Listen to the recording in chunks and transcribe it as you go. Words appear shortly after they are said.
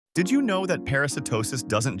Did you know that parasitosis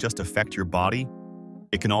doesn't just affect your body?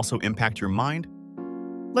 It can also impact your mind?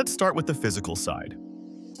 Let's start with the physical side.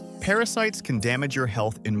 Parasites can damage your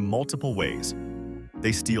health in multiple ways.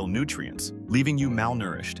 They steal nutrients, leaving you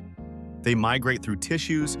malnourished. They migrate through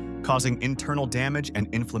tissues, causing internal damage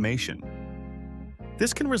and inflammation.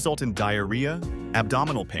 This can result in diarrhea,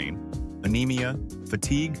 abdominal pain, anemia,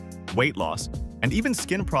 fatigue, weight loss, and even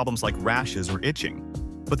skin problems like rashes or itching.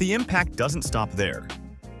 But the impact doesn't stop there.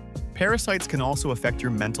 Parasites can also affect your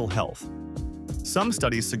mental health. Some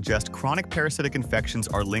studies suggest chronic parasitic infections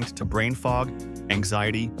are linked to brain fog,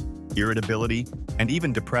 anxiety, irritability, and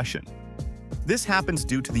even depression. This happens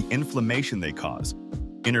due to the inflammation they cause,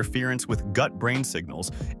 interference with gut-brain signals,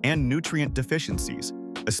 and nutrient deficiencies,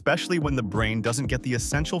 especially when the brain doesn't get the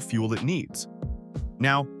essential fuel it needs.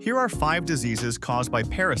 Now, here are 5 diseases caused by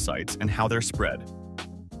parasites and how they're spread.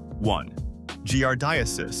 1.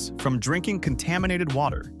 Giardiasis, from drinking contaminated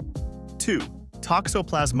water. 2.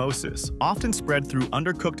 Toxoplasmosis, often spread through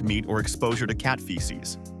undercooked meat or exposure to cat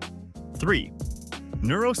feces. 3.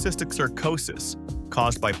 Neurocystic sarcosis,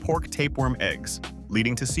 caused by pork tapeworm eggs,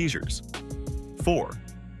 leading to seizures. 4.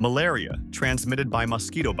 Malaria, transmitted by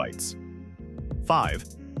mosquito bites. 5.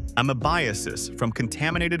 Amoebiasis, from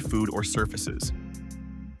contaminated food or surfaces.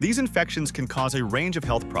 These infections can cause a range of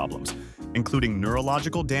health problems, including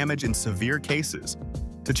neurological damage in severe cases.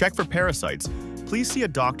 To check for parasites, please see a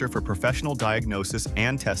doctor for professional diagnosis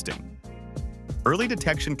and testing. Early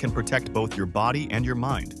detection can protect both your body and your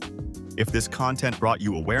mind. If this content brought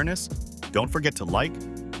you awareness, don't forget to like,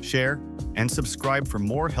 share, and subscribe for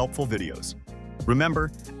more helpful videos.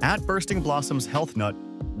 Remember, at Bursting Blossoms Health Nut,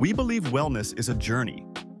 we believe wellness is a journey,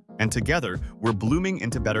 and together we're blooming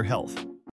into better health.